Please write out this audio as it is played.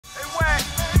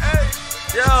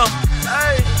Yo,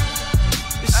 hey,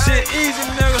 this shit easy,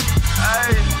 nigga.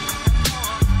 Hey,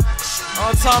 all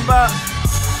I'm talking about,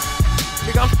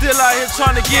 nigga, I'm still out here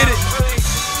trying to get it.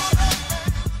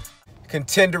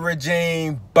 Contender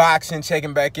Regime Boxing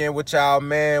checking back in with y'all,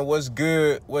 man. What's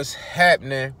good? What's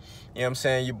happening? You know what I'm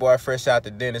saying? Your boy fresh out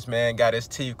the dentist, man. Got his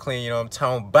teeth clean, you know what I'm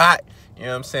talking about? You know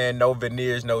what I'm saying? No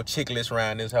veneers, no chicklets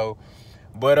around this hoe.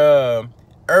 But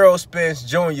Errol Spence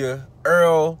Jr.,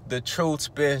 Errol the Truth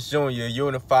Spence Jr.,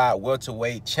 unified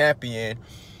welterweight champion.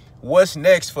 What's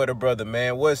next for the brother,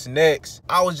 man? What's next?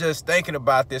 I was just thinking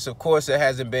about this. Of course, there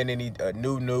hasn't been any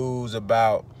new news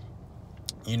about,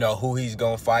 you know, who he's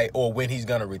going to fight or when he's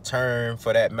going to return,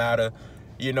 for that matter.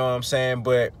 You know what I'm saying?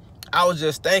 But I was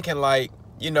just thinking, like,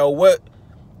 you know, what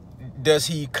does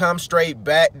he come straight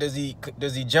back? Does he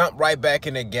jump right back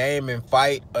in the game and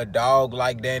fight a dog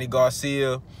like Danny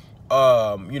Garcia?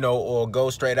 You know, or go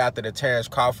straight after the Terrence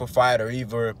Crawford fight, or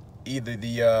even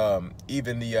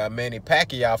the Manny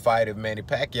Pacquiao fight, if Manny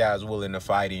Pacquiao is willing to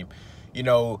fight him. You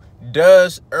know,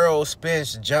 does Errol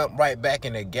Spence jump right back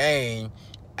in the game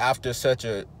after such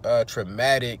a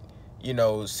traumatic, you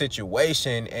know,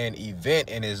 situation and event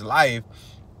in his life?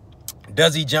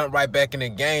 Does he jump right back in the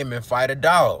game and fight a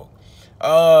dog?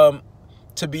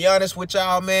 To be honest with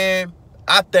y'all, man,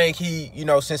 I think he, you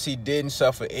know, since he didn't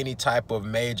suffer any type of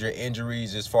major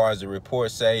injuries as far as the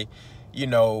reports say, you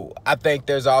know, I think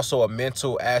there's also a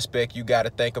mental aspect you got to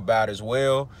think about as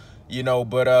well, you know.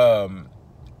 But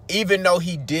even though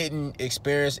he didn't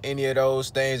experience any of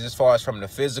those things as far as from the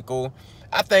physical,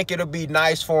 I think it'll be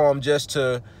nice for him just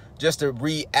to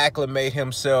reacclimate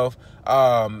himself.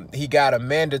 He got a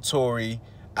mandatory,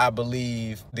 I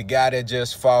believe, the guy that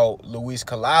just fought Luis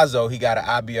Collazo, he got an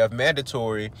IBF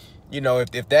mandatory. You know,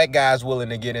 if that guy's willing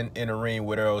to get in the ring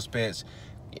with Errol Spence,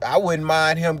 I wouldn't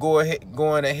mind him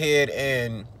going ahead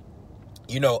and,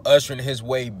 you know, ushering his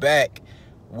way back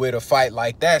with a fight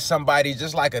like that. Somebody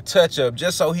just like a touch-up,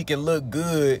 just so he can look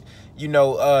good, you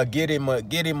know, get him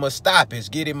a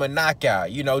stoppage, get him a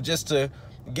knockout, you know, just to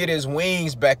get his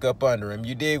wings back up under him.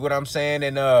 You dig what I'm saying?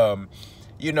 And,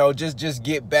 you know, just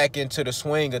get back into the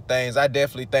swing of things. I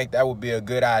definitely think that would be a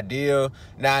good idea.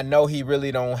 Now, I know he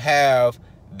really don't have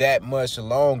that much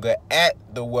longer at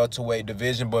the welterweight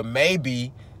division, but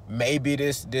maybe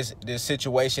this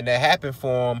situation that happened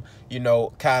for him, you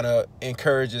know, kind of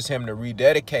encourages him to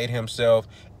rededicate himself,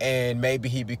 and maybe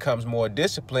he becomes more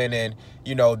disciplined, and,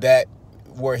 you know, that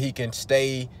where he can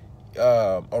stay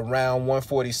around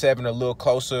 147, a little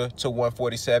closer to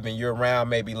 147 year round,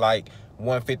 maybe like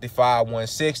 155,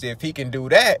 160. If he can do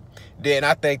that, then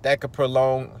I think that could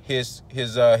prolong his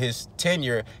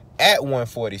tenure at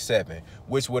 147,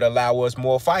 which would allow us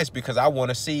more fights, because I want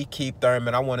to see Keith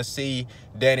Thurman, I want to see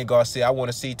Danny Garcia, I want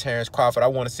to see Terrence Crawford, I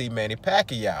want to see Manny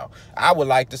Pacquiao. I would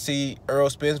like to see Errol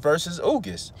Spence versus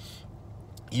Ugas.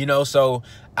 You know, so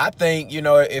I think, you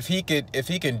know, if he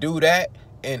can do that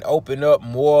and open up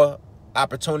more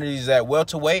opportunities at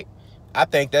welterweight, I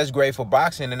think that's great for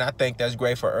boxing, and I think that's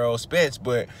great for Errol Spence.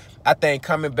 But I think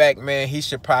coming back, man, he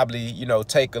should probably, you know,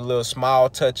 take a little small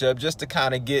touch-up just to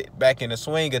kind of get back in the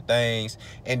swing of things.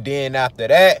 And then after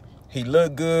that, he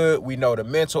looked good. We know the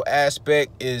mental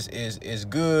aspect is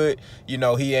good. You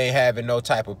know, he ain't having no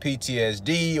type of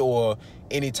PTSD or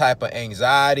any type of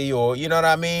anxiety, or, you know what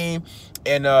I mean?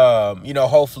 And, you know,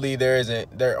 hopefully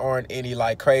there aren't any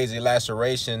like crazy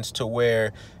lacerations to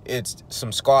where it's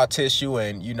some scar tissue,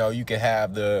 and, you know, you can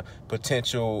have the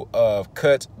potential of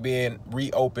cuts being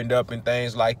reopened up and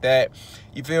things like that.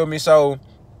 You feel me? So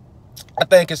I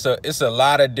think it's a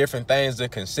lot of different things to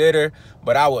consider,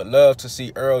 but I would love to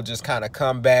see Errol just kind of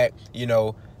come back, you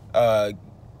know,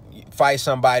 fight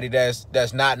somebody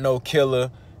that's not no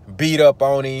killer, beat up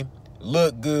on him,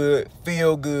 look good,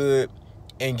 feel good,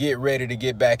 and get ready to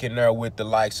get back in there with the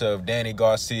likes of Danny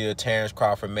Garcia, Terrence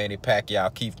Crawford, Manny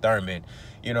Pacquiao, Keith Thurman.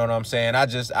 You know what I'm saying?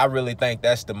 I really think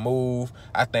that's the move.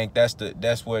 I think that's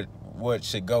what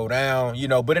should go down, you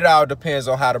know. But it all depends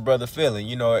on how the brother feeling.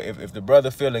 You know, if the brother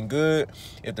feeling good,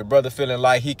 if the brother feeling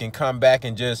like he can come back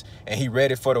and he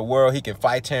ready for the world, he can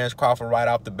fight Terrence Crawford right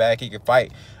off the back, he can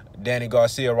fight Danny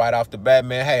Garcia right off the bat,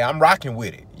 man, hey, I'm rocking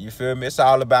with it. You feel me? It's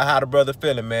all about how the brother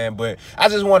feeling, man. But I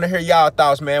just want to hear y'all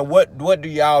thoughts, man. What do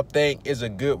y'all think is a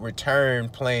good return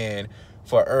plan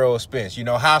for Errol Spence? You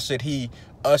know, how should he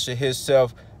usher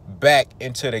himself back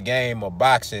into the game of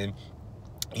boxing,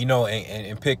 you know,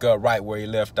 and pick up right where he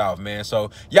left off, man?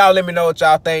 So y'all let me know what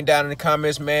y'all think down in the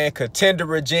comments, man. Contender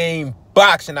Regime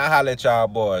Boxing. I'll holler at y'all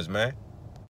boys, man.